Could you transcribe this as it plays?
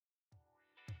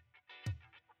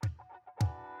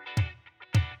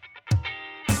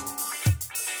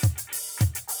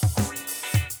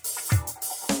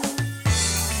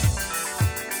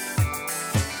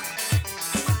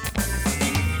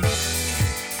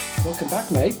Welcome back,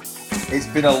 mate. It's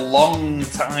been a long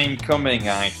time coming,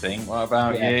 I think. What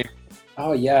about you?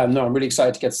 Oh yeah, no, I'm really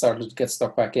excited to get started, to get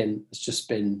stuck back in. It's just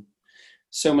been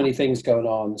so many things going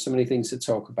on, so many things to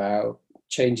talk about,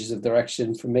 changes of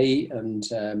direction for me, and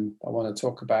I want to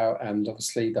talk about. And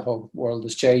obviously, the whole world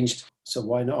has changed, so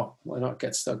why not? Why not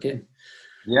get stuck in?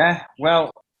 Yeah,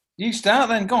 well, you start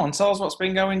then. Go on, tell us what's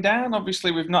been going down.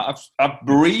 Obviously, we've not. I've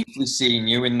briefly seen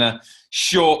you in the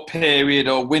short period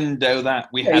or window that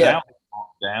we Yeah, had yeah. out of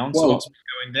lockdown. So Well, what's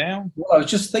been going down? I was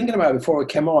just thinking about it before we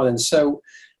came on, and so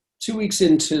 2 weeks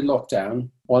into lockdown,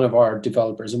 one of our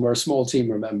developers, and we're a small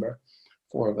team, remember,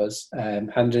 four of us,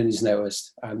 handed in his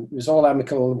notice, and it was all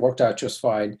amicable and worked out just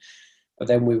fine. But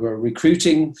then we were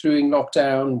recruiting through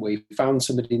lockdown. We found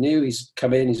somebody new. He's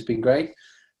come in. He's been great.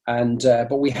 And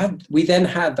but we then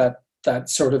had that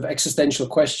sort of existential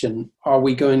question: are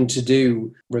we going to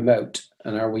do remote,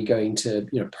 and are we going to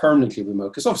permanently remote?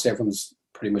 Because obviously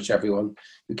pretty much everyone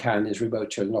who can is remote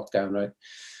during lockdown, right?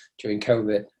 During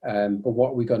COVID. But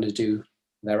what are we going to do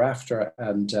thereafter?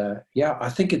 And yeah, I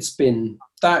think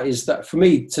that for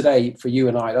me today, for you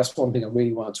and I, that's one thing I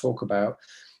really want to talk about.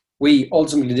 We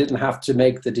ultimately didn't have to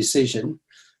make the decision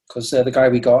because the guy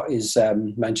we got is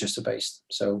Manchester based.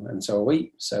 So are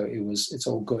we. So it's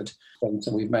all good. And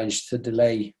we've managed to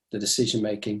delay the decision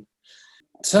making.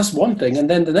 So that's one thing. And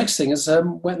then the next thing is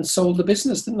went and sold the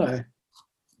business, didn't I?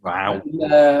 Wow.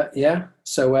 And, yeah.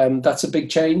 So that's a big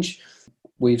change.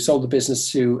 We've sold the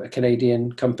business to a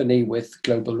Canadian company with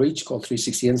global reach called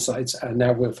 360 Insights. And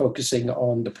now we're focusing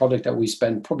on the product that we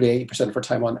spend probably 80% of our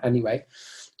time on anyway,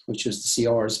 which is the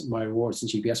CRs, My Rewards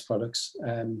and GPS products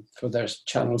for their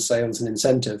channel sales and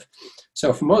incentive.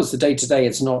 So from us, the day-to-day,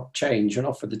 it's not changed, or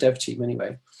not for the dev team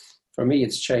anyway. For me,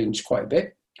 it's changed quite a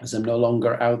bit as I'm no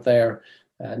longer out there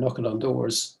knocking on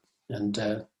doors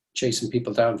and chasing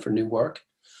people down for new work.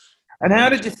 And how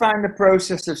did you find the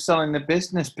process of selling the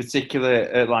business, particularly,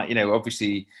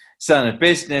 obviously selling a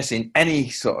business in any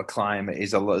sort of climate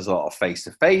there's a lot of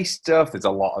face-to-face stuff. There's a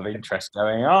lot of interest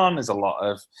going on. There's a lot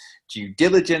of due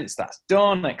diligence that's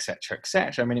done, etc.,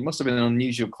 etc. I mean, it must have been an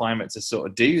unusual climate to sort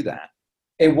of do that.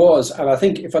 It was, and I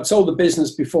think if I'd sold the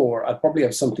business before, I'd probably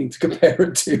have something to compare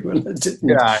it to, and I didn't.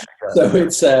 Yeah. So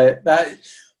it's that.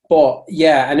 But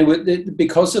yeah, and it was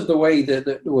because of the way that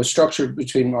it was structured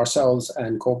between ourselves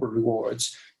and Corporate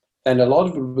Rewards, and a lot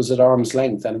of it was at arm's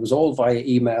length, and it was all via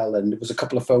email, and it was a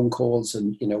couple of phone calls,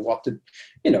 and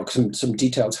some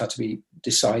details had to be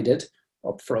decided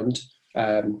up front,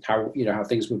 how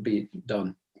things would be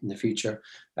done in the future.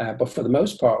 But for the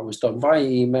most part, it was done via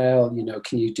email.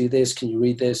 Can you do this? Can you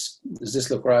read this? Does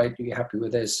this look right? Are you happy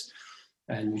with this?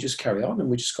 And we just carry on, and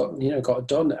we just got it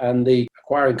done. And the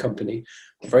acquiring company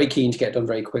were very keen to get done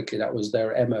very quickly. That was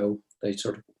their MO. They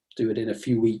sort of do it in a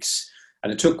few weeks,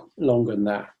 and it took longer than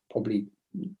that, probably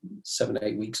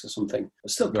 7-8 weeks or something.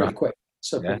 But still pretty quick.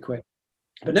 Pretty quick.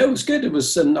 But no, it was good. It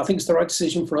was, and I think it's the right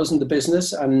decision for us in the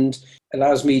business, and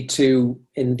allows me to,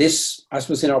 in this, I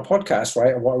suppose, in our podcast,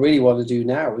 right? What I really want to do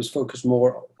now is focus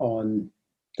more on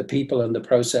the people and the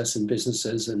process and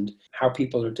businesses and how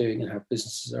people are doing and how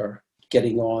businesses are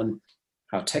getting on,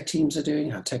 how tech teams are doing,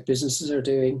 how tech businesses are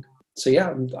doing. So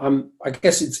yeah, I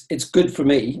guess it's good for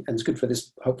me, and it's good for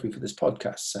this, hopefully for this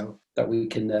podcast, so that we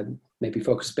can maybe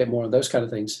focus a bit more on those kind of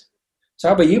things. So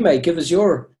how about you, mate? Give us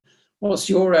what's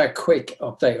your quick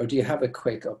update, or do you have a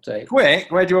quick update?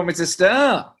 Quick? Where do you want me to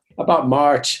start? About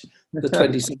March, the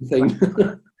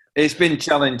 20-something. It's been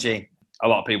challenging. A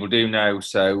lot of people do know,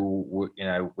 so,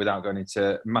 without going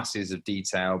into masses of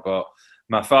detail, but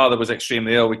my father was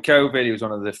extremely ill with COVID. He was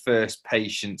one of the first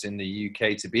patients in the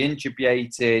UK to be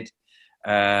intubated.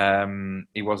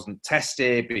 He wasn't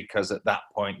tested because at that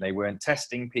point they weren't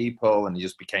testing people, and he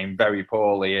just became very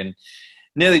poorly and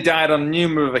nearly died on a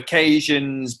number of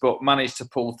occasions, but managed to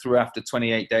pull through after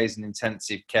 28 days in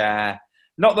intensive care.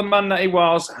 Not the man that he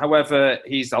was, however,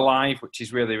 he's alive, which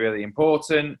is really, really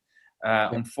important.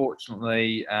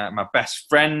 Unfortunately, my best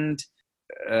friend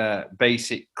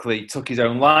basically took his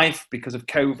own life because of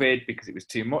COVID, because it was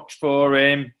too much for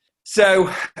him.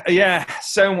 So, yeah,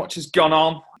 so much has gone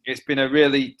on. It's been a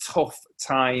really tough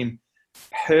time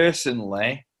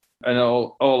personally, and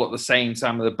all at the same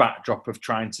time with the backdrop of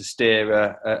trying to steer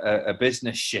a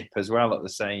business ship as well at the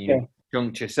same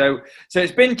juncture. So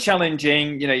it's been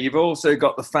challenging. You've also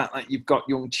got the fact that you've got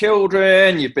young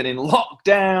children, you've been in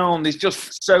lockdown, there's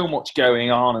just so much going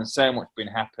on and so much been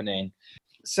happening.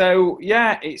 So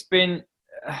yeah, it's been,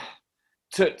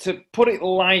 to put it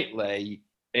lightly,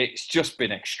 it's just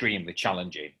been extremely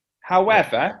challenging.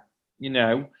 However,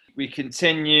 we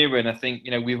continue, and I think,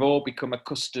 we've all become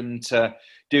accustomed to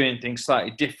doing things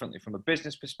slightly differently from a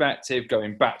business perspective.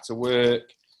 Going back to work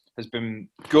has been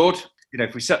good.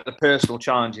 If we set the personal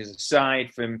challenges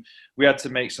aside, we had to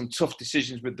make some tough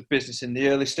decisions with the business in the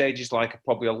early stages, like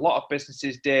probably a lot of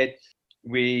businesses did.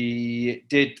 We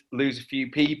did lose a few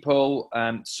people,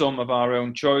 some of our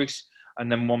own choice,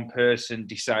 and then one person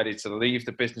decided to leave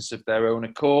the business of their own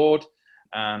accord.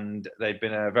 And they've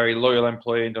been a very loyal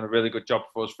employee and done a really good job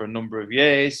for us for a number of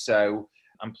years. So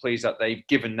I'm pleased that they've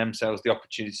given themselves the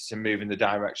opportunity to move in the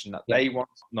direction that they want,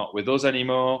 not with us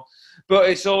anymore. But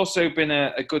it's also been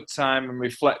a good time and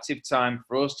reflective time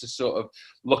for us to sort of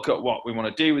look at what we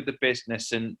want to do with the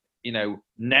business. And,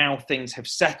 now things have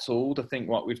settled. I think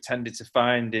what we've tended to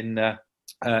find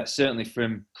certainly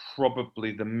from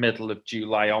probably the middle of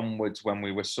July onwards, when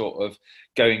we were sort of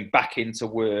going back into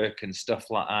work and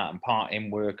stuff like that, and part in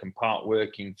work and part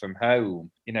working from home,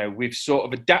 we've sort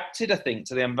of adapted, I think,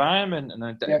 to the environment and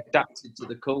adapted to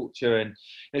the culture. And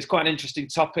it's quite an interesting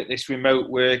topic, this remote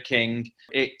working.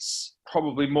 It's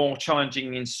probably more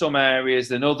challenging in some areas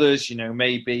than others,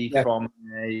 maybe from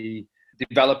a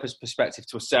developer's perspective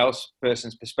to a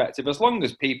salesperson's perspective. As long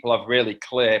as people have really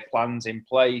clear plans in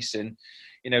place and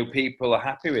people are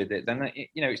happy with it, then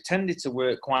it's tended to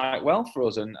work quite well for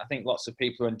us. And I think lots of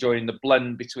people are enjoying the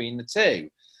blend between the two.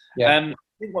 I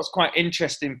think what's quite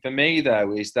interesting for me,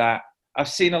 though, is that I've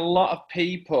seen a lot of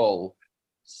people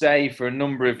say for a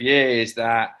number of years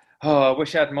that, I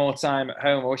wish I had more time at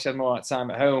home. I wish I had more time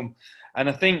at home. And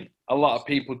I think a lot of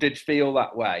people did feel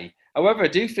that way. However, I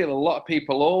do feel a lot of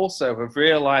people also have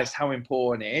realised how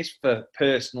important it is for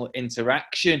personal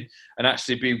interaction and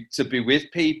actually to be with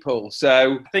people.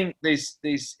 So I think it's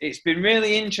been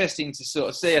really interesting to sort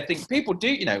of see. I think people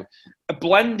do, a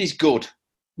blend is good.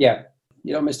 Yeah.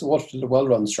 Mr. Water, the world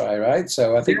runs dry, right?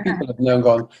 So I think people have now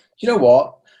gone, you know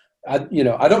what? I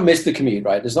don't miss the commute,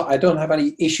 right? I don't have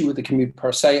any issue with the commute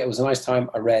per se. It was a nice time.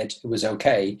 I read, it was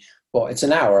okay, but it's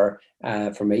an hour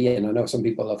for me. And I know some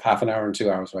people have half an hour and 2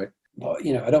 hours, right? But,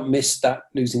 I don't miss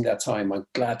losing that time. I'm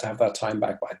glad to have that time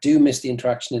back. But I do miss the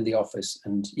interaction in the office.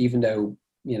 And even though,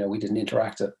 we didn't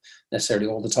interact necessarily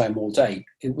all the time, all day,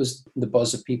 it was the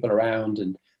buzz of people around.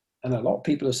 And a lot of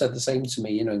people have said the same to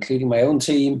me, including my own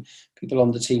team. People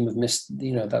on the team have missed,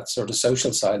 that sort of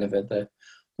social side of it, the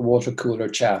water cooler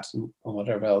chat and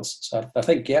whatever else. So I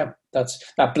think,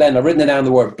 that's that blend. I've written down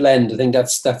the word blend. I think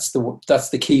that's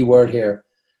the key word here.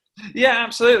 Yeah,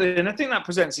 absolutely. And I think that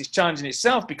presents its challenge in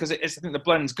itself, because I think the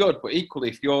blend's good, but equally,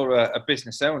 if you're a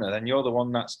business owner, then you're the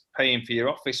one that's paying for your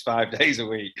office 5 days a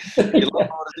week. Your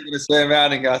landlord is going to turn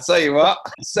around and go, I'll tell you what.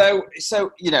 So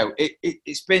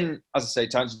it's been, as I say,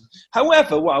 challenging.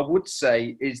 However, what I would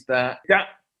say is that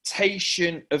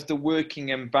adaptation of the working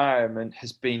environment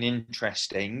has been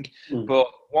interesting, but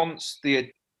once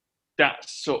that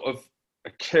sort of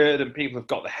occurred and people have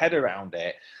got their head around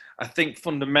it, I think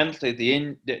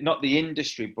fundamentally not the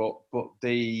industry, but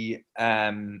the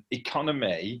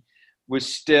economy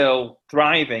was still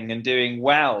thriving and doing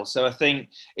well. So I think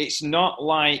it's not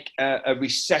like a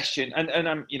recession,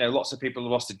 and lots of people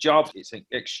have lost a job. It's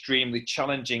extremely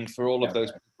challenging for all of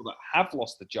those people that have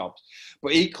lost the jobs.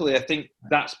 But equally, I think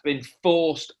that's been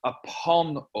forced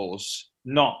upon us,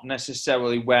 not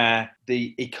necessarily where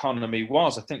the economy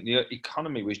was. I think the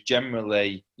economy was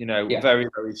generally, very,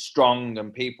 very strong,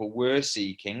 and people were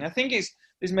seeking. I think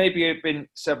there's maybe been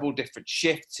several different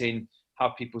shifts in how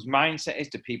people's mindset is.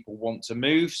 Do people want to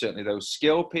move? Certainly those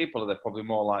skilled people, are they probably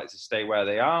more likely to stay where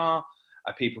they are?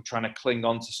 Are people trying to cling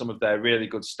on to some of their really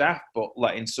good staff, but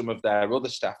letting some of their other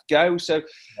staff go? So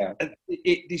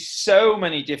there's so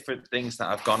many different things that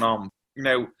have gone on.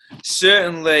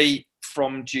 Certainly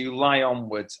from July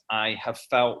onwards, I have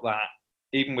felt that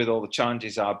even with all the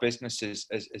challenges, our business has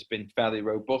been fairly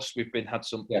robust. We've had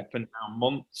some up and down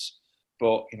months,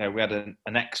 but we had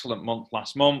an excellent month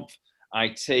last month.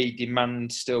 IT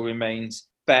demand still remains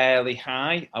fairly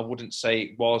high. I wouldn't say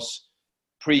it was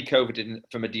pre-COVID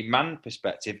from a demand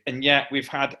perspective, and yet we've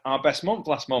had our best month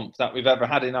last month that we've ever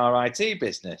had in our IT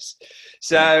business.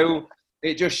 So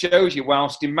it just shows you,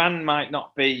 whilst demand might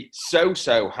not be so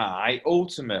high,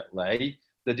 ultimately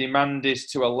the demand is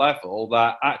to a level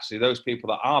that actually those people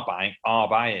that are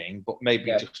buying, but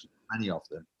maybe just many of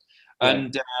them.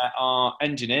 And our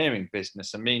engineering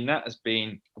business, that has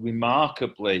been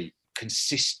remarkably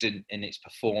consistent in its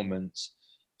performance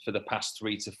for the past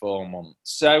 3 to 4 months.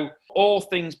 So all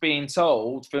things being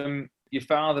told, from your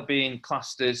father being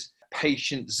classed as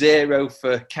patient zero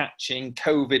for catching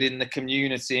COVID in the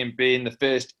community and being the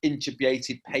first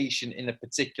intubated patient in a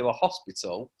particular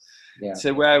hospital,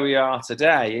 to where we are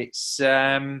today, it's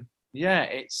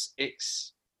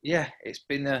yeah, it's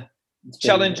been a It's been,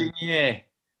 challenging year.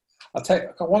 I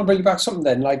want to bring you back something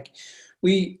then. Like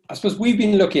I suppose we've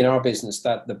been lucky in our business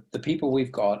that the people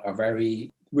we've got are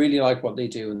really like what they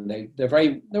do, and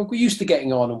they're used to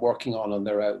getting on and working on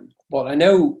their own. But I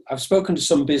know I've spoken to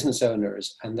some business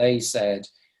owners, and they said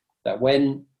that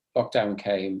when lockdown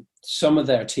came, some of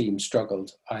their team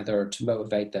struggled either to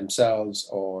motivate themselves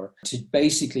or to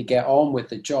basically get on with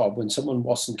the job when someone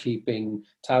wasn't keeping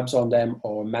tabs on them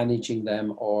or managing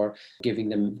them or giving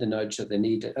them the nudge that they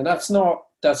needed. And that's not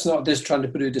this trying to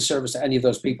do a disservice to any of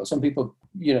those people. Some people,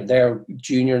 they're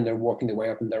junior and they're working their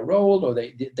way up in their role, or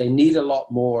they need a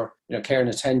lot more, care and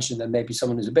attention than maybe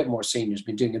someone who's a bit more senior, who's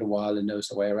been doing it a while and knows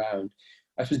the way around.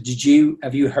 I suppose,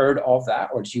 have you heard of that,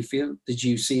 or did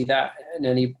you see that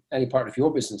in any part of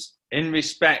your business? In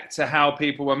respect to how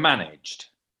people were managed?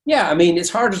 Yeah, I mean, it's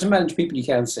harder to manage people you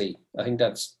can't see. I think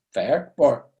that's fair,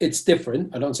 or it's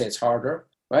different. I don't say it's harder,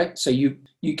 right? So you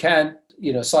can't,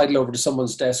 sidle over to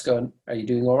someone's desk going, "Are you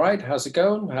doing all right? How's it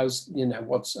going? How's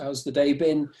the day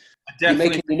been? You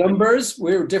making the numbers?"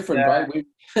 We're different, yeah.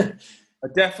 Right? I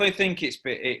definitely think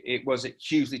it was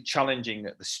hugely challenging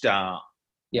at the start.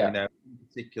 Yeah. In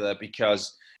particular,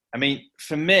 because I mean,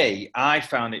 for me, I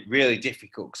found it really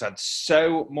difficult because I had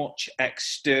so much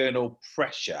external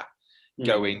pressure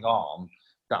going on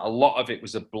that a lot of it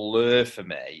was a blur for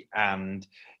me. And,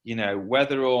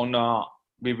 whether or not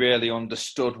we really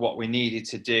understood what we needed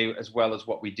to do as well as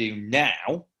what we do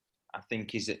now, I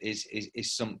think is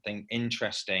something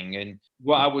interesting. And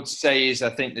what I would say is,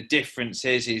 I think the difference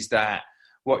is that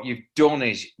what you've done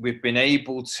is we've been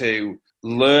able to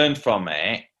learn from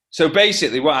it. So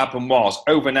basically what happened was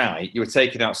overnight you were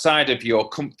taken outside of your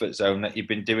comfort zone that you've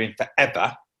been doing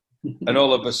forever and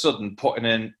all of a sudden put in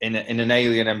an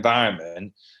alien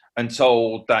environment and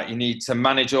told that you need to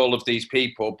manage all of these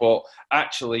people, but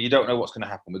actually you don't know what's going to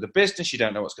happen with the business, you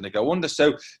don't know what's going to go under.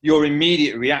 So your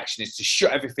immediate reaction is to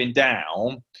shut everything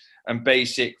down and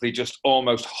basically just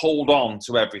almost hold on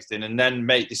to everything and then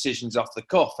make decisions off the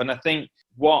cuff. And I think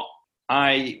what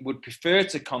I would prefer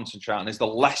to concentrate on is the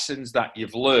lessons that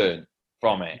you've learned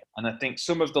from it. And I think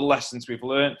some of the lessons we've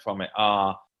learned from it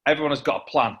are everyone has got a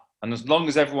plan. And as long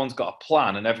as everyone's got a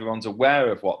plan and everyone's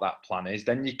aware of what that plan is,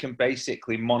 then you can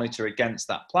basically monitor against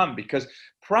that plan. Because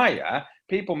prior,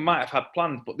 people might have had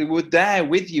plans, but they were there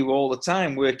with you all the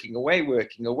time, working away.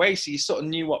 So you sort of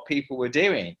knew what people were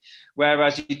doing.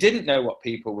 Whereas you didn't know what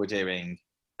people were doing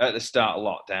at the start of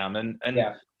lockdown. And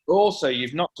yeah. Also,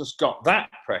 you've not just got that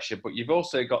pressure, but you've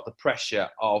also got the pressure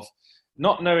of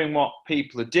not knowing what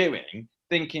people are doing,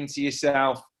 thinking to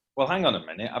yourself, well, hang on a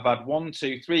minute, I've had 1,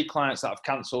 2, 3 clients that have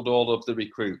cancelled all of the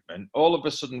recruitment. All of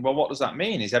a sudden, well, what does that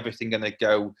mean? Is everything going to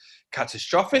go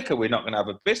catastrophic? Are we not going to have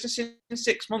a business in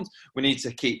 6 months? We need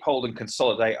to keep hold and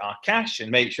consolidate our cash and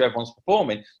make sure everyone's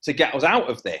performing to get us out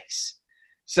of this.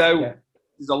 So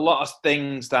there's a lot of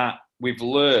things that we've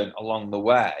learned along the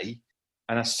way.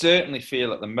 And I certainly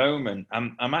feel at the moment,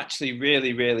 I'm actually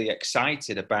really, really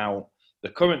excited about the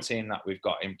current team that we've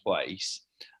got in place,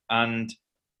 and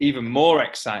even more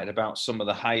excited about some of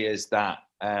the hires that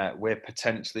we're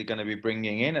potentially going to be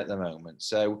bringing in at the moment.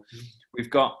 So we've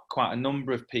got quite a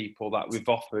number of people that we've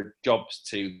offered jobs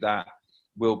to that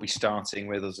will be starting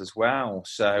with us as well.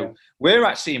 So we're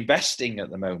actually investing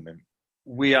at the moment.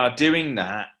 We are doing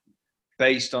that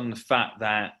based on the fact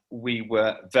that we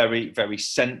were very, very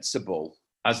sensible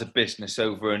as a business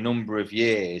over a number of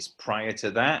years prior to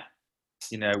that.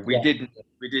 We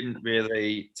didn't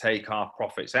really take our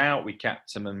profits out. We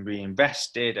kept them and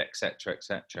reinvested, etc.,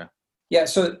 etc. Yeah.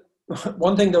 So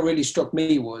one thing that really struck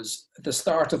me was at the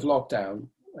start of lockdown,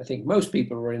 I think most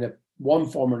people were in one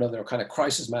form or another kind of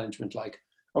crisis management, like,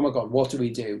 oh my God, what do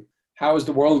we do? How is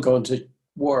the world going to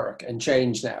work and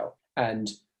change now? And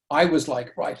I was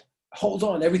like, right, hold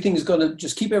on, everything is going to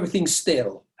just keep everything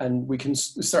still and we can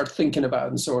start thinking about it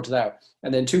and sort it out.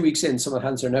 And then 2 weeks in, someone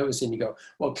hands their notice in, you go,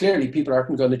 well, clearly people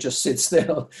aren't going to just sit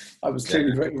still. I was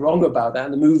clearly very wrong about that.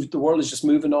 And the world is just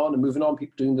moving on,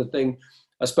 people doing the thing.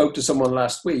 I spoke to someone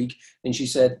last week and she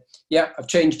said, yeah, I've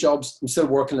changed jobs. I'm still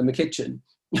working in the kitchen.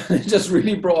 It just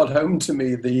really brought home to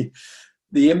me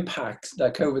the impact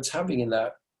that COVID's having in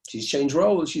that. She's changed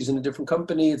roles. She's in a different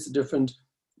company.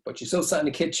 But she's still sat in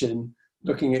the kitchen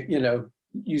looking at,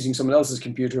 using someone else's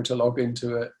computer to log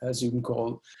into a Zoom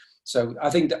call. So I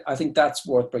think that's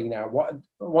worth bringing out.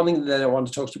 One thing that I want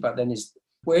to talk to you about then is,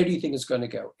 where do you think it's going to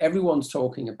go? Everyone's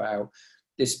talking about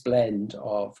this blend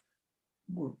of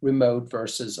remote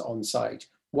versus on-site.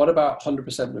 What about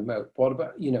 100% remote? What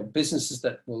about, businesses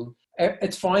that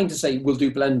it's fine to say we'll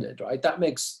do blended, right? That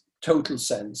makes total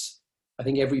sense. I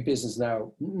think every business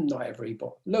now, not every,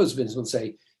 but loads of businesses will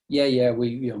say,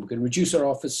 we can reduce our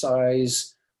office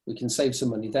size, we can save some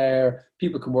money there,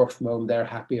 people can work from home, they're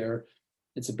happier.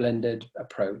 It's a blended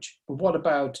approach. But what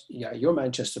about, you're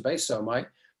Manchester based, so am I.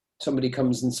 Somebody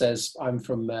comes and says, I'm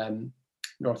from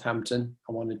Northampton,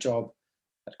 I want a job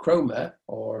at Chroma,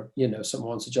 or, someone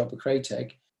wants a job at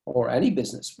Craytech, or any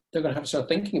business. They're going to have to start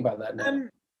thinking about that now.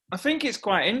 I think it's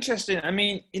quite interesting. I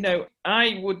mean,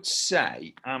 I would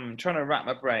say, I'm trying to wrap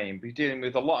my brain, we're dealing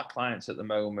with a lot of clients at the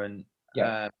moment.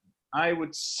 Yeah. I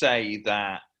would say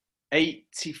that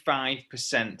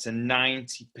 85% to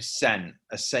 90%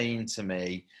 are saying to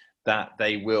me that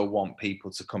they will want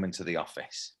people to come into the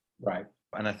office. Right.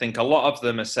 And I think a lot of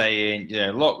them are saying,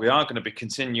 look, we are going to be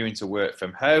continuing to work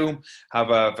from home.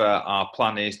 However, our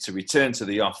plan is to return to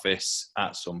the office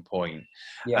at some point.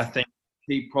 Yeah. I think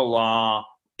people are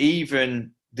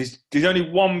there's only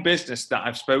one business that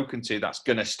I've spoken to that's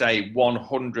going to stay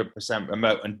 100%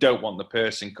 remote and don't want the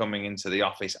person coming into the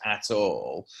office at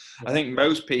all. Yeah. I think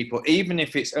most people, even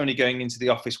if it's only going into the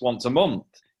office once a month,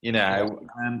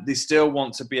 they still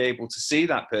want to be able to see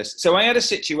that person. So I had a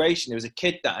situation, there was a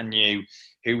kid that I knew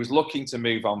who was looking to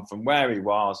move on from where he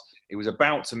was. He was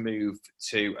about to move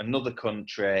to another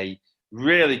country.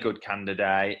 Really good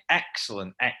candidate,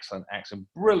 excellent,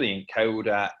 brilliant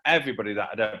coder. Everybody that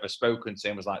I'd ever spoken to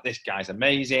him was like, this guy's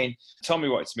amazing. Told me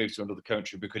he wanted to move to another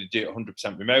country, but could he do it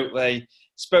 100% remotely?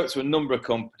 Spoke to a number of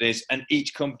companies, and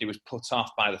each company was put off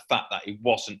by the fact that he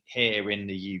wasn't here in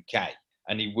the UK.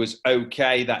 And he was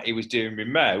okay that he was doing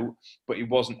remote, but he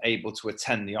wasn't able to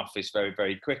attend the office very,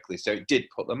 very quickly. So it did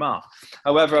put them off.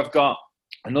 However, I've got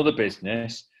another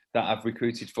business that I've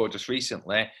recruited for just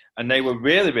recently, and they were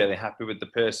really, really happy with the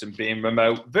person being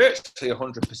remote, virtually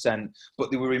 100%, but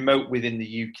they were remote within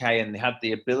the UK, and they had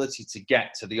the ability to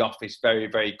get to the office very,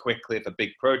 very quickly if a big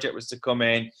project was to come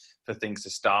in, for things to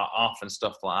start off and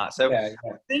stuff like that. So I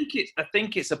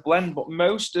think it's a blend, but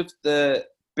most of the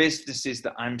businesses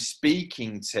that I'm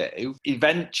speaking to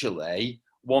eventually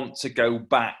want to go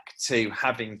back to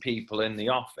having people in the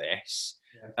office.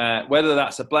 Whether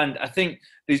that's a blend, I think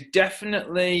there's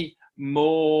definitely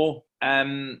more.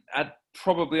 I'd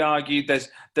probably argue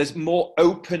there's more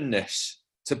openness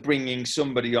to bringing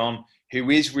somebody on who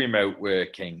is remote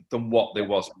working than what there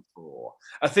was before.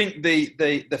 I think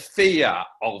the fear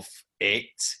of it,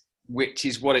 which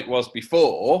is what it was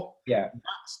before,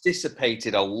 that's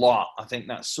dissipated a lot. I think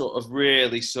that's sort of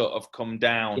really sort of come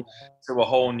down to a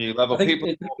whole new level. People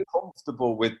are more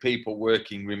comfortable with people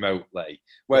working remotely,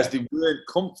 whereas they weren't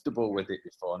comfortable with it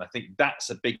before. And I think that's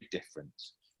a big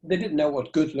difference. They didn't know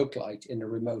what good looked like in a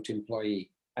remote employee.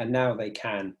 And now they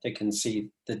can see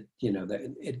that,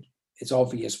 that it's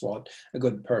obvious what a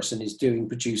good person is doing,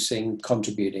 producing,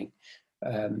 contributing.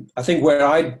 I think where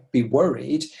I'd be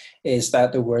worried is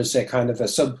that there was a kind of a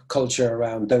subculture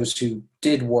around those who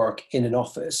did work in an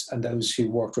office and those who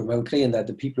worked remotely, and that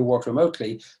the people who worked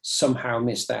remotely somehow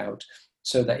missed out.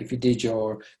 So that if you did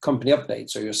your company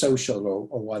updates or your social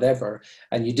or whatever,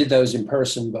 and you did those in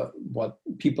person, but what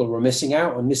people were missing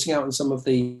out on some of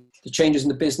the changes in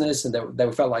the business, and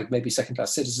they felt like maybe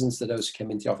second-class citizens to those who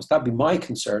came into the office. That'd be my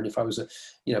concern if I was a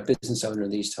business owner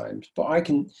in these times. But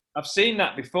I've seen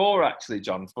that before, actually,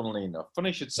 John. Funnily enough, funny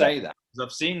you should say that, because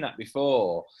I've seen that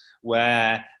before,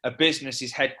 where a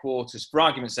business's headquarters, for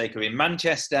argument's sake, are in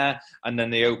Manchester, and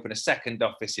then they open a second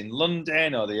office in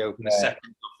London, or they open a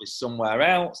second office somewhere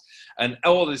else, and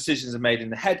all the decisions are made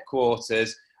in the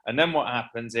headquarters. And then what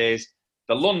happens is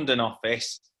the London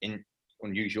office,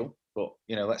 unusual, but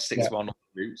let's stick to our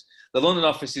roots. The London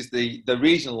office is the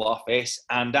regional office,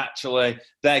 and actually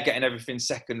they're getting everything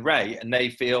second rate, and they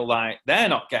feel like they're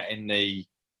not getting the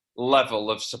level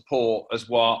of support as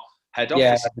what head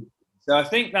office is. So I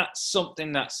think that's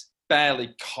something that's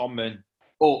fairly common.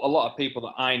 Or a lot of people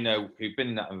that I know who've been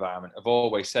in that environment have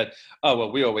always said, oh,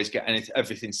 well, we always get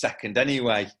everything second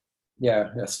anyway. Yeah,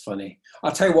 that's funny.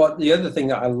 I'll tell you what, the other thing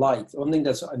that I liked, one thing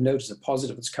I've noticed a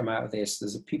positive that's come out of this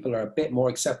is that people are a bit more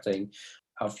accepting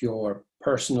of your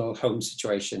personal home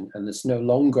situation, and it's no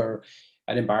longer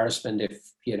an embarrassment if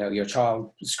your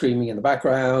child is screaming in the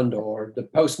background, or the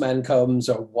postman comes,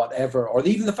 or whatever, or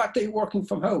even the fact that you're working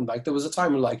from home. Like there was a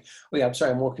time when I'm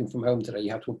sorry, I'm working from home today,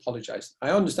 you have to apologize.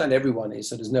 I understand everyone is,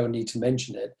 so there's no need to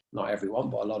mention it. Not everyone,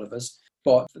 but a lot of us.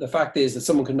 But the fact is that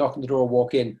someone can knock on the door,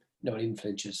 walk in, no one even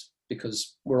flinches,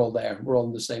 because we're all there, we're all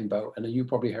in the same boat. And you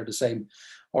probably heard the same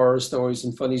horror stories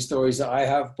and funny stories that I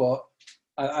have, but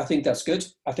I think that's good.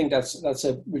 I think that's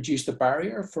reduced the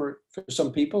barrier for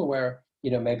some people where,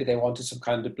 maybe they wanted some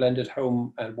kind of blended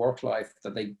home and work life,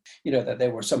 that they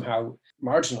were somehow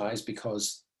marginalized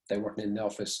because they weren't in the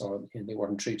office, or they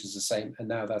weren't treated the same. And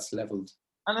now that's leveled.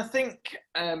 And I think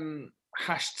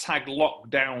hashtag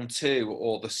lockdown 2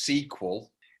 or the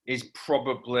sequel is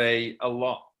probably a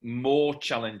lot more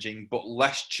challenging but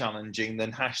less challenging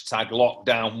than hashtag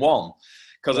lockdown 1,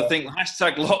 because I think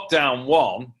hashtag lockdown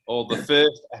 1 or the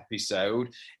first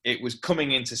episode, it was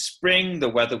coming into spring, the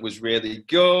weather was really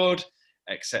good,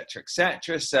 etc.,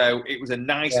 so it was a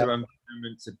nicer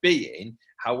environment to be in.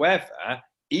 However,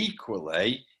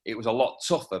 equally, it was a lot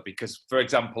tougher because, for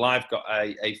example, I've got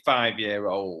a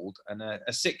 5-year-old and a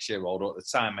 6-year-old, or at the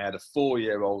time I had a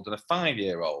 4-year-old and a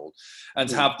 5-year-old, and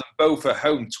to have them both at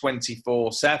home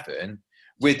 24/7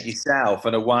 with yourself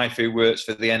and a wife who works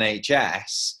for the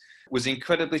NHS was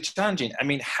incredibly challenging. I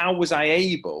mean, how was I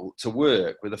able to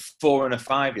work with a 4 and a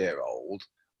 5-year-old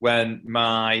when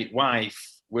my wife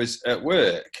was at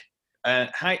work?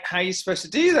 How are you supposed to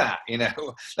do that? You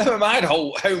know, never mind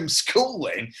whole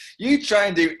homeschooling. You try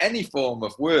and do any form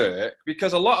of work,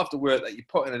 because a lot of the work that you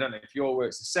put in, I don't know if your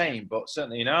work's the same, but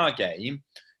certainly in our game,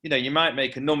 you know, you might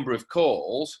make a number of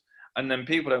calls and then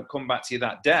people don't come back to you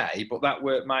that day, but that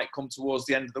work might come towards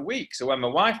the end of the week. So when my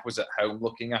wife was at home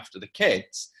looking after the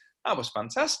kids, that was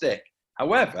fantastic.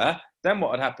 However, then what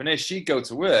would happen is she'd go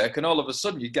to work and all of a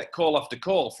sudden you'd get call after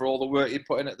call for all the work you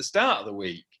put in at the start of the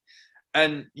week.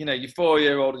 And, you know, your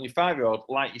 4-year-old and your 5-year-old,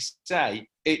 like you say,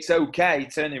 it's okay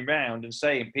turning around and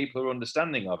saying people are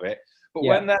understanding of it. But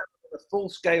when they're a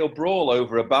full-scale brawl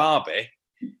over a Barbie,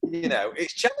 you know,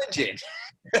 it's challenging.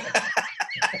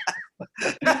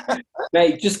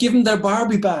 Mate, just give them their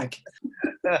Barbie back.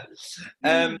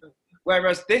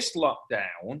 Whereas this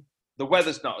lockdown, the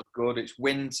weather's not as good. It's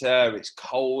winter, it's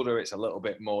colder, it's a little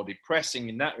bit more depressing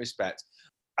in that respect.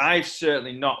 I've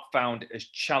certainly not found it as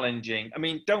challenging. I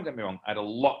mean, don't get me wrong, I had a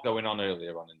lot going on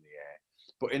earlier on in the year,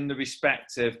 but in the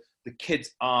respect of the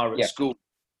kids are at school,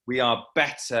 we are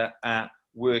better at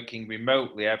working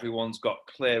remotely. Everyone's got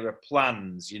clearer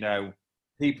plans, you know,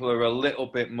 people are a little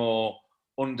bit more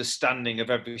understanding of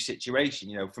every situation.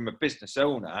 You know, from a business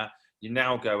owner, you're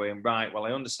now going, right, well,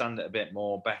 I understand it a bit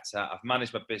more better. I've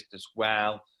managed my business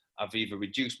well. I've either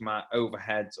reduced my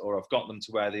overheads or I've got them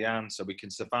to where they are, so we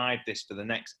can survive this for the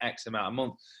next X amount of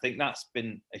months. I think that's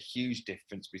been a huge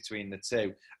difference between the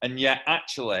two. And yet,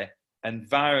 actually,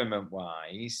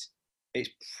 environment-wise, it's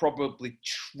probably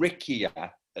trickier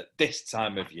at this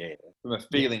time of year from a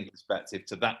feeling perspective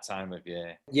to that time of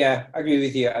year. Yeah, I agree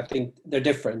with you. I think they're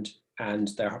different and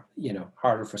they're, you know,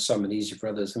 harder for some and easier for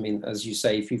others. I mean, as you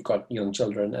say, if you've got young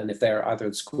children and if they're either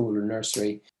at school or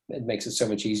nursery, it makes it so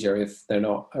much easier if they're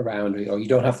not around, or you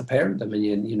don't have to parent them and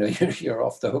you know you're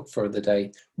off the hook for the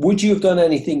day. Would you have done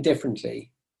anything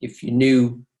differently if you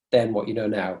knew then what you know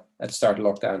now at the start of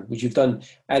lockdown? Would you have done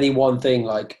any one thing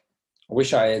like, I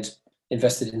wish I had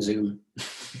invested in Zoom?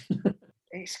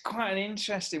 It's quite an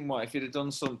interesting one if you'd have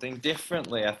done something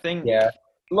differently. I think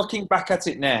looking back at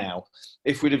it now,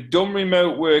 if we'd have done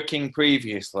remote working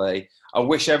previously, I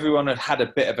wish everyone had had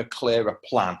a bit of a clearer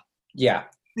plan. Yeah.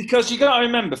 Because you got to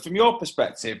remember, from your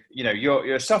perspective, you know,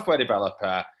 you're a software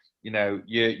developer, you know,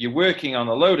 you're working on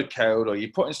a load of code or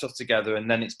you're putting stuff together and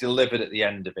then it's delivered at the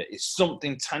end of it. It's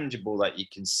something tangible that you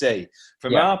can see.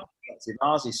 From our perspective,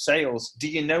 ours is sales. Do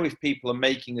you know if people are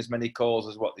making as many calls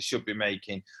as what they should be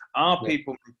making? Are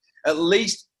people, at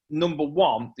least, number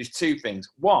one, there's two things.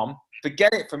 One,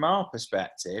 forget it from our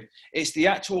perspective. It's the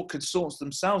actual consultants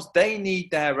themselves. They need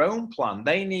their own plan.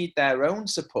 They need their own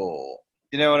support.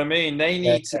 You know what I mean? They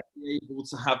need to be able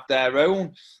to have their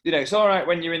own, you know, it's all right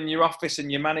when you're in your office and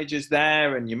your manager's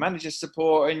there and your manager's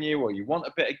supporting you, or you want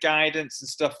a bit of guidance and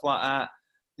stuff like that,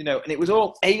 you know, and it was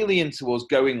all alien to us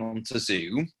going on to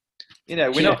Zoom. You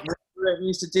know, we're not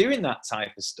used to doing that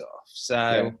type of stuff.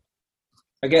 So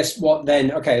I guess what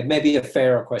then, okay, maybe a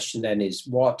fairer question then is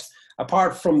what,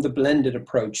 apart from the blended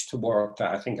approach to work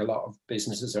that I think a lot of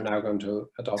businesses are now going to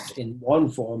adopt in one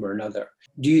form or another,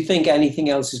 do you think anything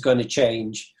else is going to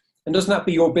change? And doesn't that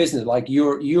be your business? Like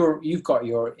you've got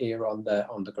your ear on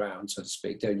the ground, so to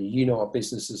speak, don't you? You know what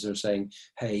businesses are saying,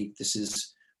 hey,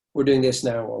 we're doing this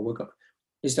now, or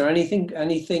is there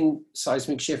anything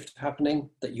seismic shift happening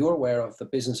that you're aware of? The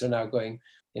business are now going,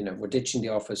 you know, we're ditching the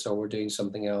office, or we're doing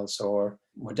something else, or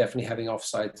we're definitely having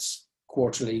offsites,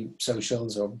 quarterly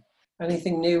socials, or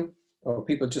anything new, or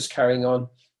people just carrying on?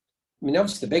 I mean,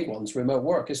 obviously the big one's remote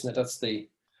work, isn't it? That's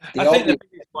I think the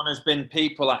biggest one has been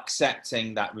people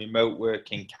accepting that remote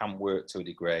working can work to a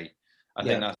degree. I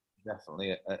think that's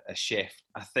definitely a shift.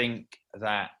 I think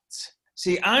that,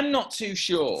 see, I'm not too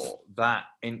sure that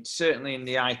certainly in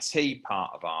the IT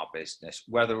part of our business,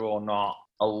 whether or not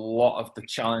a lot of the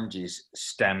challenges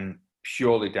stem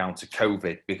purely down to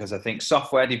COVID, because I think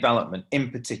software development in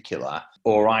particular,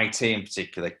 or IT in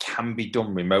particular, can be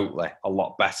done remotely a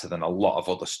lot better than a lot of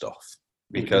other stuff.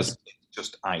 because it's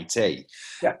just IT.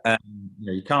 Yeah.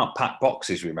 You can't pack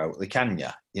boxes remotely, can you?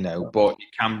 But you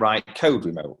can write code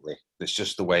remotely. That's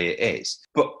just the way it is.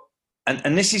 But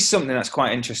and this is something that's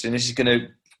quite interesting. This is going to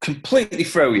completely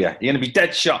throw you. You're going to be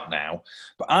dead shot now.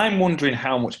 But I'm wondering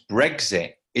how much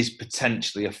Brexit is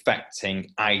potentially affecting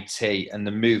IT and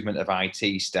the movement of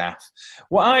IT staff.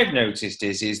 What I've noticed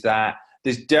is that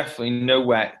there's definitely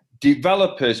nowhere.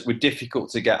 Developers were difficult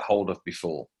to get hold of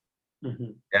before.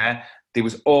 Mm-hmm. Yeah, there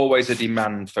was always a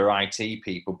demand for IT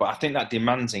people, but I think that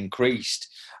demand's increased,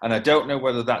 and I don't know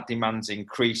whether that demand's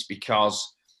increased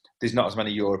because there's not as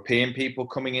many European people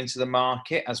coming into the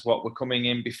market as what were coming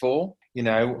in before.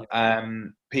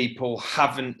 People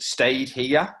haven't stayed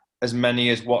here as many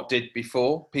as what did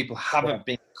before. People haven't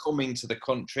been coming to the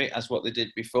country as what they did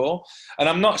before. And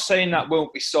I'm not saying that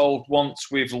won't be solved once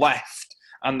we've left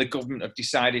and the government have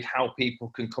decided how people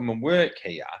can come and work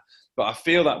here. But I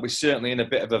feel that we're certainly in a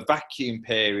bit of a vacuum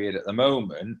period at the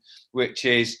moment, which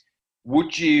is,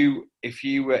 would you, if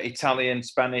you were Italian,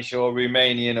 Spanish or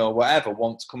Romanian or whatever,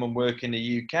 want to come and work in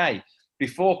the UK?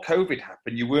 Before COVID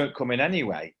happened, you weren't coming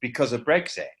anyway because of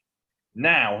Brexit.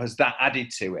 Now, has that added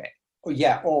to it?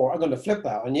 Yeah, or I'm going to flip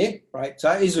that on you, right? So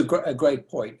that is a great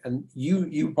point, and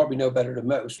you probably know better than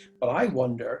most. But I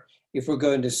wonder if we're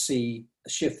going to see a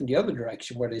shift in the other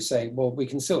direction, where they say, well, we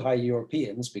can still hire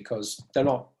Europeans because they're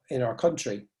not in our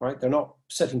country, right? They're not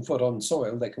setting foot on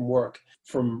soil. They can work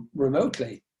from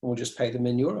remotely, and we'll just pay them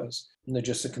in euros, and they're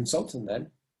just a consultant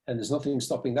then. And there's nothing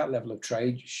stopping that level of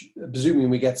trade, presuming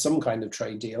we get some kind of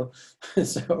trade deal.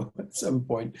 So at some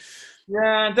point,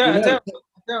 I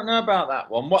don't know about that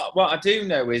one. What I do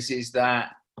know is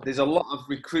that there's a lot of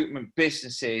recruitment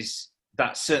businesses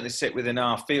that certainly sit within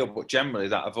our field, but generally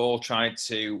that have all tried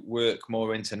to work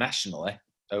more internationally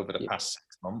over the past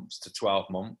 6 months to 12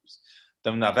 months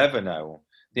than I've ever known.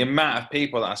 The amount of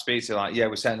people that I speak to, like,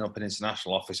 we're setting up an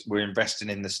international office, we're investing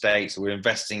in the States, or we're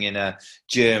investing in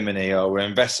Germany, or we're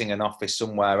investing in an office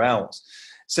somewhere else.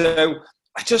 So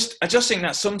I just think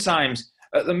that sometimes,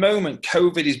 at the moment,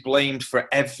 COVID is blamed for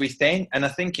everything, and I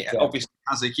think it obviously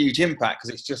has a huge impact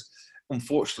because it's just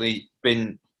unfortunately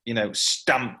been,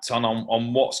 stamped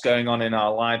on what's going on in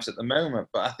our lives at the moment.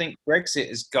 But I think Brexit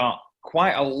has got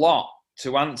quite a lot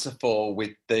to answer for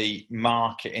with the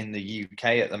market in the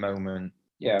UK at the moment.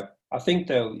 Yeah, I think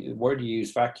the word you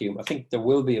use, vacuum, I think there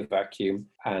will be a vacuum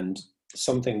and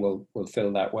something will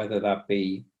fill that, whether that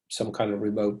be some kind of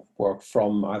remote work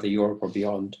from either Europe or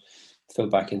beyond, fill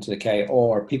back into the K,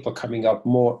 or people coming up,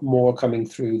 more coming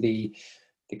through the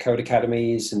code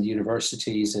academies and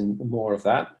universities and more of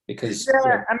that. Because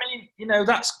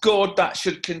that's good, that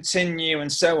should continue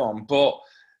and so on, but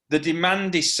the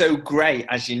demand is so great,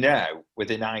 as you know,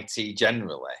 within IT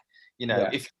generally.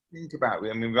 If think about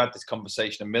it, we've had this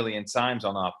conversation a million times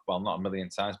on our, well, not a million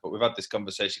times, but we've had this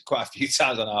conversation quite a few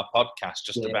times on our podcast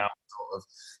about sort of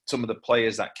some of the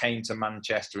players that came to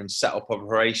Manchester and set up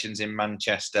operations in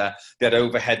Manchester. They had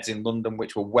overheads in London,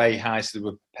 which were way high, so they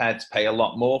were prepared to pay a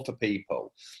lot more for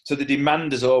people. So the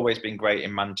demand has always been great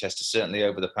in Manchester, certainly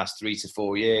over the past 3 to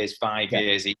 4 years, 5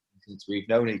 years, even since we've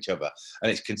known each other,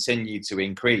 and it's continued to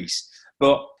increase.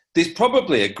 But there's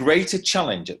probably a greater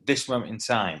challenge at this moment in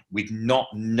time with not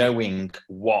knowing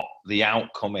what the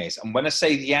outcome is. And when I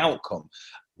say the outcome,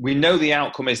 we know the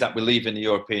outcome is that we're leaving the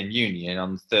European Union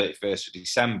on the 31st of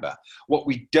December. What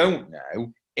we don't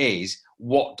know is,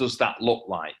 what does that look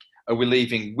like? Are we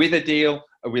leaving with a deal?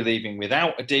 Are we leaving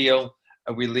without a deal?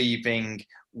 Are we leaving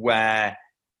where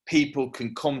people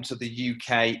can come to the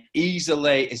UK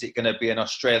easily? Is it going to be an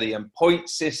Australian point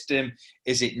system?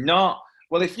 Is it not?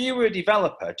 Well, if you were a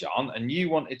developer, John, and you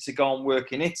wanted to go and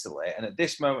work in Italy, and at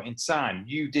this moment in time,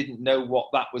 you didn't know what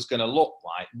that was going to look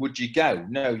like, would you go?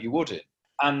 No, you wouldn't.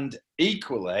 And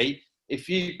equally, if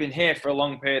you've been here for a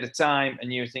long period of time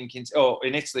and you're thinking,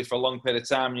 in Italy for a long period of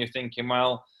time, and you're thinking,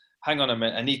 well, hang on a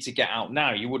minute, I need to get out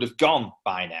now, you would have gone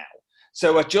by now.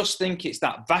 So I just think it's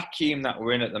that vacuum that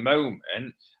we're in at the moment.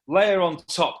 Layer on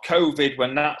top COVID,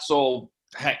 when that's all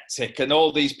hectic, and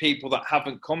all these people that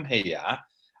haven't come here,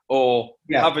 or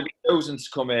haven't chosen to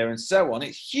come here and so on,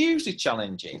 it's hugely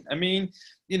challenging. I mean,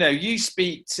 you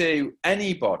speak to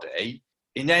anybody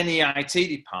in any IT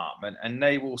department and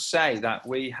they will say that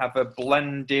we have a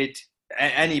blended,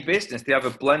 any business, they have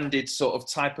a blended sort of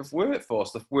type of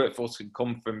workforce. The workforce can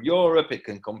come from Europe, it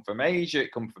can come from Asia,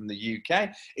 it can come from the UK.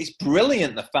 It's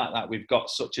brilliant, the fact that we've got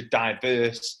such a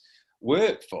diverse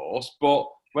workforce, but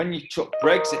when you chuck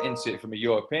Brexit into it from a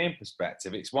European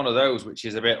perspective, it's one of those which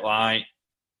is a bit like,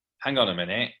 hang on a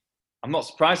minute, I'm not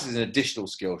surprised there's an additional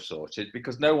skill shortage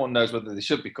because no one knows whether they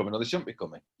should be coming or they shouldn't be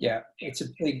coming. Yeah, it's a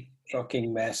big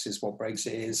fucking mess is what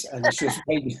Brexit is. And it's just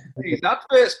maybe... These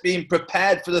adverts being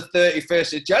prepared for the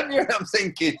 31st of January. I'm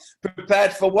thinking,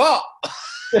 prepared for what?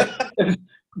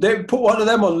 They put one of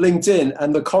them on LinkedIn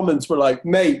and the comments were like,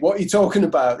 mate, what are you talking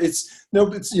about? It's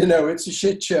a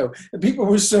shit show. And people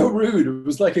were so rude. It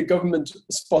was like a government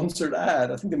sponsored ad.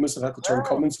 I think they must have had to turn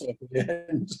comments off at the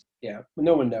end. Yeah,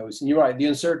 no one knows. And you're right, the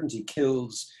uncertainty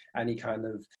kills any kind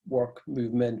of work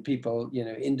movement, people,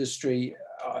 industry.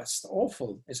 Oh, it's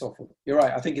awful. It's awful. You're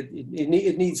right. I think it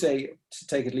needs to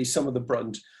take at least some of the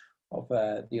brunt of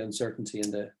the uncertainty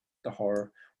and the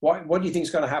horror. What do you think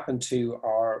is going to happen to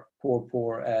our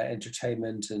poor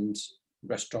entertainment and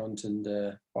restaurant and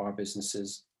bar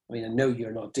businesses? I mean, I know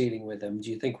you're not dealing with them.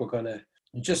 Do you think we're going to?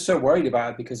 I'm just so worried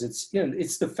about it because it's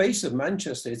it's the face of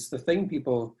Manchester. It's the thing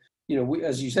people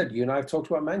as you said, you and I have talked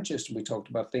about Manchester. We talked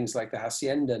about things like the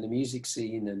hacienda and the music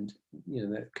scene and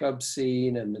the club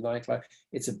scene and the nightlife.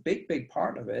 It's a big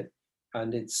part of it,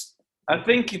 and it's. I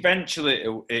think eventually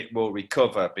it will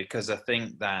recover because I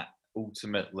think that.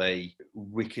 Ultimately,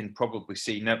 we can probably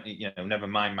see, never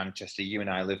mind Manchester, you and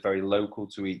I live very local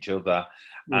to each other,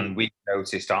 and we've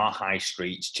noticed our high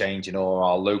streets changing or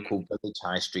our local village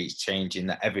high streets changing,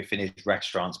 that everything is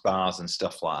restaurants, bars and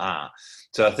stuff like that.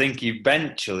 So I think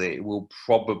eventually it will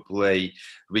probably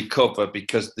recover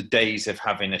because the days of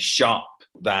having a shop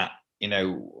that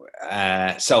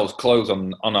sells clothes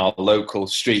on our local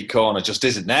street corner just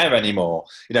isn't there anymore.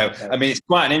 I mean, it's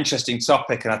quite an interesting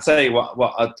topic, and I'll tell you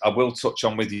what I will touch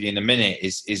on with you in a minute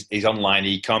is online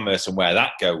e-commerce and where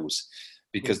that goes,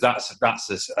 because that's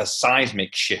a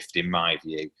seismic shift in my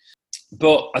view.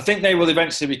 But I think they will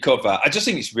eventually recover. I just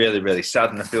think it's really, really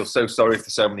sad, and I feel so sorry for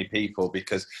so many people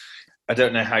because I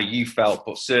don't know how you felt,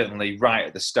 but certainly right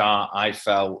at the start, I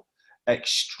felt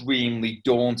extremely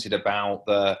daunted about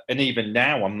and even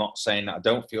now I'm not saying that I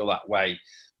don't feel that way,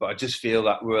 but I just feel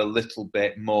that we're a little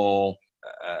bit more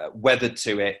weathered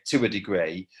to it to a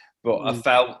degree. But I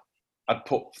felt I'd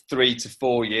put 3 to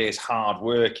 4 years hard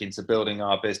work into building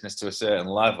our business to a certain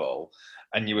level,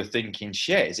 and you were thinking,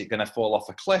 shit, is it going to fall off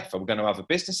a cliff? Are we going to have a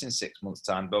business in 6 months'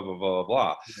 time? Blah, blah, blah,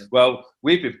 blah. Well,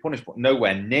 we've been punished, but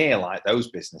nowhere near like those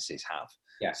businesses have.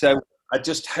 Yeah. So I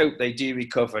just hope they do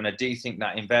recover, and I do think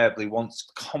that invariably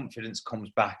once confidence comes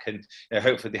back and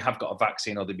hopefully they have got a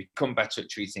vaccine or they become better at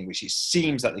treating, which it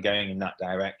seems that they're going in that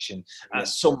direction, at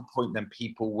some point then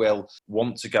people will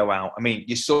want to go out. I mean,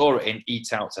 you saw it in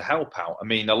Eat Out to Help Out. I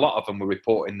mean, a lot of them were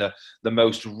reporting the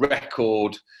most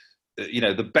record,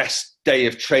 the best day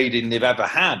of trading they've ever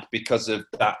had because of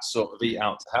that sort of Eat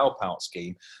Out to Help Out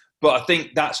scheme. But I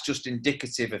think that's just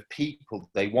indicative of people.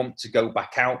 They want to go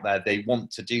back out there. They want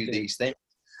to do these things.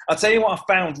 I'll tell you what I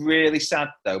found really sad,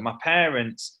 though. My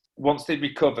parents, once they'd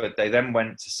recovered, they then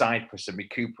went to Cyprus and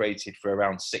recuperated for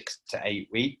around 6 to 8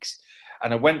 weeks.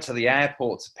 And I went to the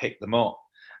airport to pick them up.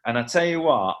 And I tell you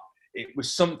what, it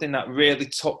was something that really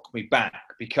took me back,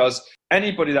 because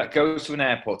anybody that goes to an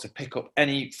airport to pick up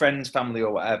any friends, family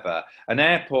or whatever, an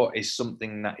airport is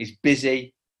something that is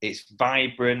busy, it's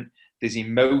vibrant, there's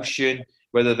emotion,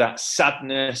 whether that's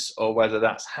sadness or whether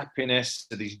that's happiness,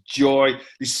 there's joy.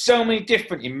 There's so many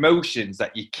different emotions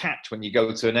that you catch when you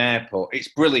go to an airport. It's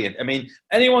brilliant. I mean,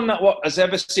 anyone that has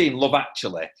ever seen Love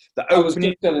Actually, it's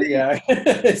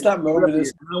that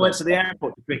moment. I went to the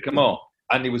airport to pick them up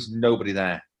and there was nobody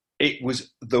there. It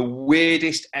was the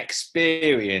weirdest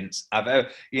experience I've ever,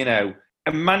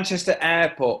 a Manchester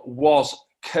airport was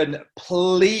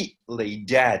completely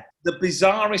dead. The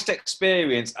bizarrest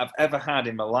experience I've ever had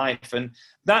in my life. And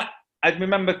that, I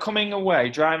remember coming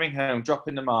away, driving home,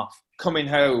 dropping them off, coming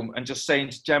home and just saying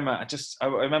to Gemma, I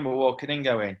remember walking in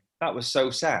going, that was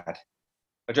so sad.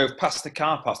 I drove past the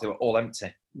car parks, they were all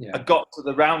empty. Yeah. I got to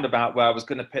the roundabout where I was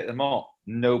going to pick them up.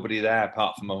 Nobody there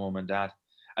apart from my mum and dad.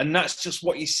 And that's just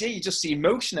what you see. You just see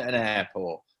emotion at an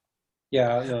airport.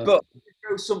 Yeah. But it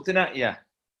throws something at you.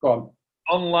 Go on.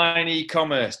 Online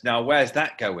e-commerce. Now, where's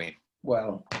that going?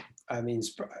 Well, I mean,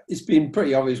 it's been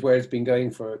pretty obvious where it's been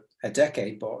going for a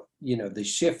decade, but, the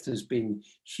shift has been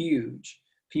huge.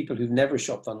 People who've never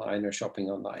shopped online are shopping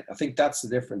online. I think that's the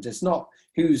difference. It's not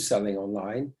who's selling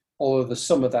online, although there's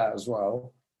some of that as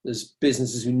well. There's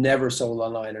businesses who never sold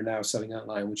online are now selling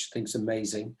online, which I think is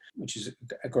amazing, which is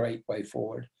a great way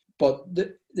forward. But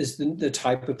there's the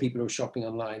type of people who are shopping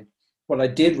online. What I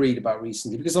did read about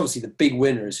recently, because obviously the big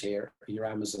winners here are your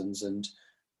Amazons and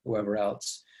whoever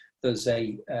else. There's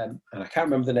and I can't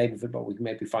remember the name of it, but we can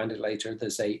maybe find it later.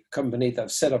 There's a company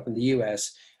that's set up in the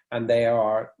US, and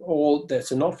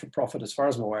it's a not-for-profit as far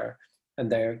as I'm aware,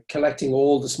 and they're collecting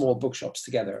all the small bookshops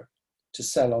together. to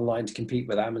sell online to compete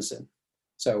with Amazon.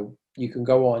 So you can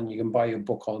go on, you can buy your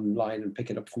book online and pick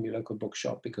it up from your local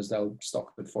bookshop because they'll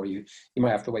stock it for you. You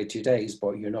might have to wait 2 days,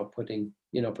 but you're not putting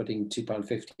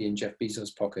 £2.50 in Jeff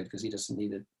Bezos' pocket because he doesn't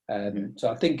need it. So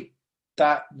I think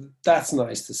that's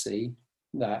nice to see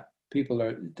that people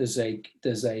are there's a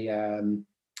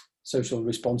social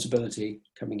responsibility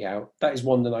coming out. That is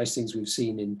one of the nice things we've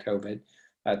seen in COVID,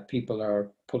 that people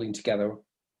are pulling together,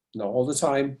 not all the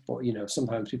time, but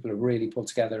sometimes people are really pulled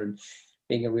together and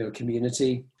being a real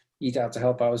community. Eat Out to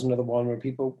Help Out was another one where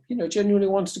people, genuinely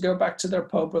wanted to go back to their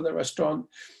pub or their restaurant.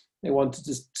 They wanted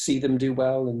to see them do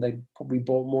well, and they probably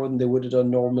bought more than they would have done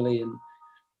normally. And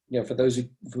for those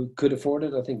who could afford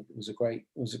it, I think it was a great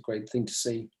thing to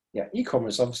see. Yeah,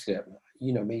 e-commerce, obviously,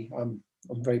 me, I'm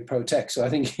very pro-tech, so I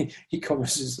think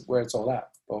e-commerce is where it's all at.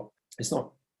 But it's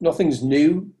nothing's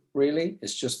new, really.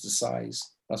 It's just the size.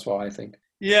 That's what I think.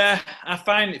 Yeah, I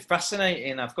find it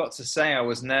fascinating. I've got to say, I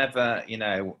was never,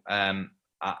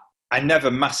 I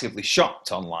never massively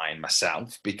shopped online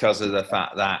myself because of the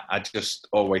fact that I just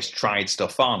always tried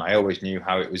stuff on. I always knew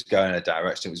how it was going, the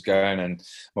direction it was going, and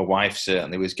my wife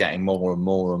certainly was getting more and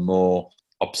more and more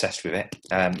obsessed with it.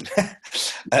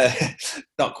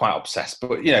 Not quite obsessed,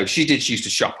 but she used to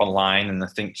shop online, and I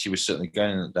think she was certainly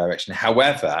going in that direction.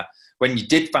 However, when you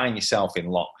did find yourself in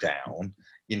lockdown,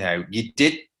 you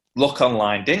did look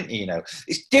online, didn't you?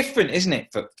 It's different, isn't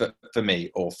it, for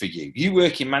me or for you? You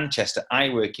work in Manchester, I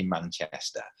work in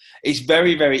Manchester. It's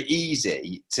very, very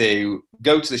easy to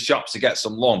go to the shops to get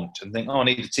some lunch and think, I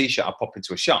need a t-shirt, I'll pop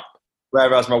into a shop.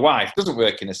 Whereas my wife doesn't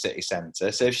work in a city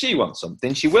centre, so if she wants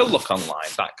something, she will look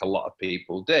online, like a lot of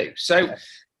people do. So,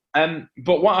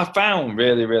 but what I found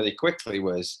really, really quickly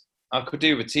was I could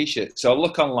do with a t-shirt. So I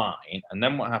look online, and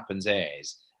then what happens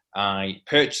is I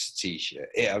purchase a t-shirt,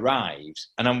 it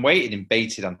arrives, and I'm waiting in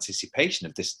bated anticipation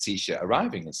of this t-shirt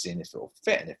arriving and seeing if it'll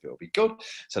fit and if it'll be good.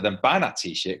 So then buy that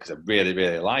t-shirt because I really,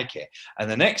 really like it. And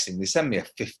the next thing, they send me a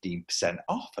 15%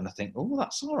 off, and I think, oh,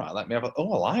 that's all right. Let me have I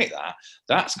like that.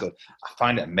 That's good. I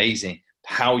find it amazing.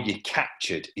 How you're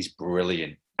captured is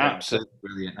brilliant. Absolutely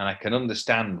brilliant. And I can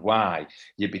understand why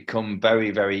you become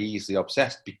very, very easily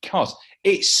obsessed, because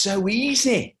it's so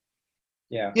easy.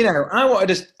 Yeah. I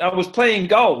was playing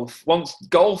golf once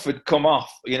golf had come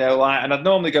off, and I'd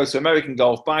normally go to American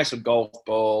Golf, buy some golf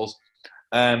balls.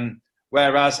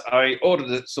 Whereas I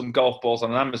ordered some golf balls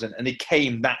on Amazon and they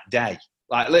came that day,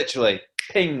 like literally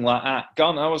ping like that,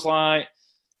 gone. I was like,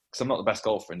 because I'm not the best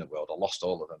golfer in the world. I lost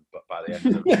all of them, but by the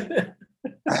end of it.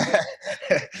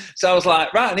 So I was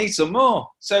like, right, I need some more.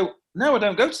 So now I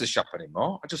don't go to the shop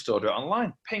anymore. I just order it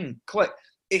online. Ping, click.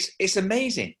 It's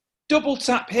amazing. Double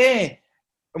tap here,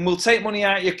 and we'll take money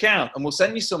out of your account and we'll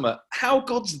send you some. How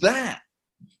good's that?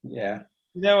 Yeah.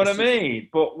 You know what I mean?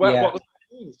 But what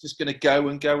it's just going to go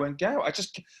and go and go. I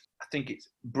think it's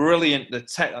brilliant, the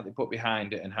tech that they put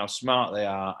behind it and how smart they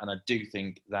are. And I do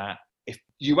think that if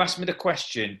you asked me the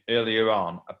question earlier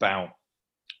on about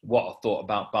what I thought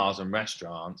about bars and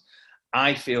restaurants,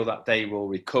 I feel that they will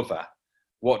recover.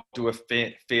 What do I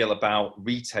feel about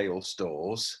retail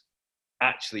stores?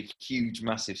 Actually huge,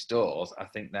 massive stores, I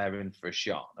think they're in for a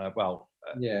shot.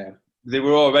 They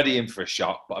were already in for a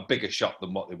shot, but a bigger shot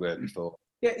than what they were before.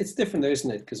 Yeah, it's different though,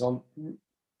 isn't it? Because on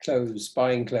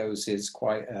buying clothes is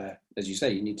quite, as you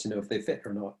say, you need to know if they fit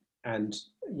or not. And,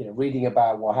 reading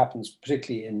about what happens,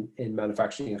 particularly in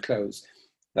manufacturing of clothes,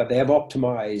 that they have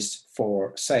optimized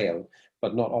for sale,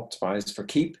 but not optimized for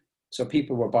keep. So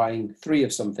people were buying 3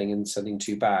 of something and sending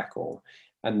 2 back,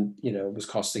 and it was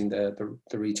costing the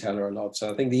retailer a lot.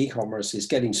 So I think the e-commerce is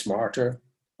getting smarter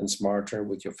and smarter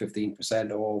with your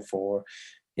 15% off, or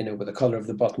with the color of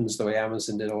the buttons, the way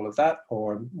Amazon did all of that,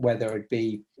 or whether it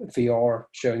be VR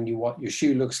showing you what your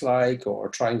shoe looks like, or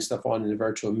trying stuff on in a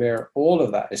virtual mirror. All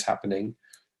of that is happening,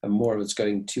 and more of it's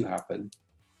going to happen.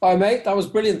 All right, mate, that was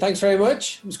brilliant. Thanks very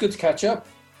much. It was good to catch up.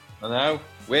 I know.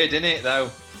 Weird, isn't it,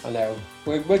 though? I know.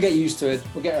 We'll get used to it.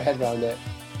 We'll get our head around it.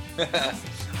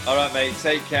 All right, mate.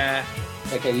 Take care.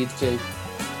 Okay, you too.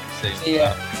 See you. See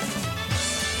ya.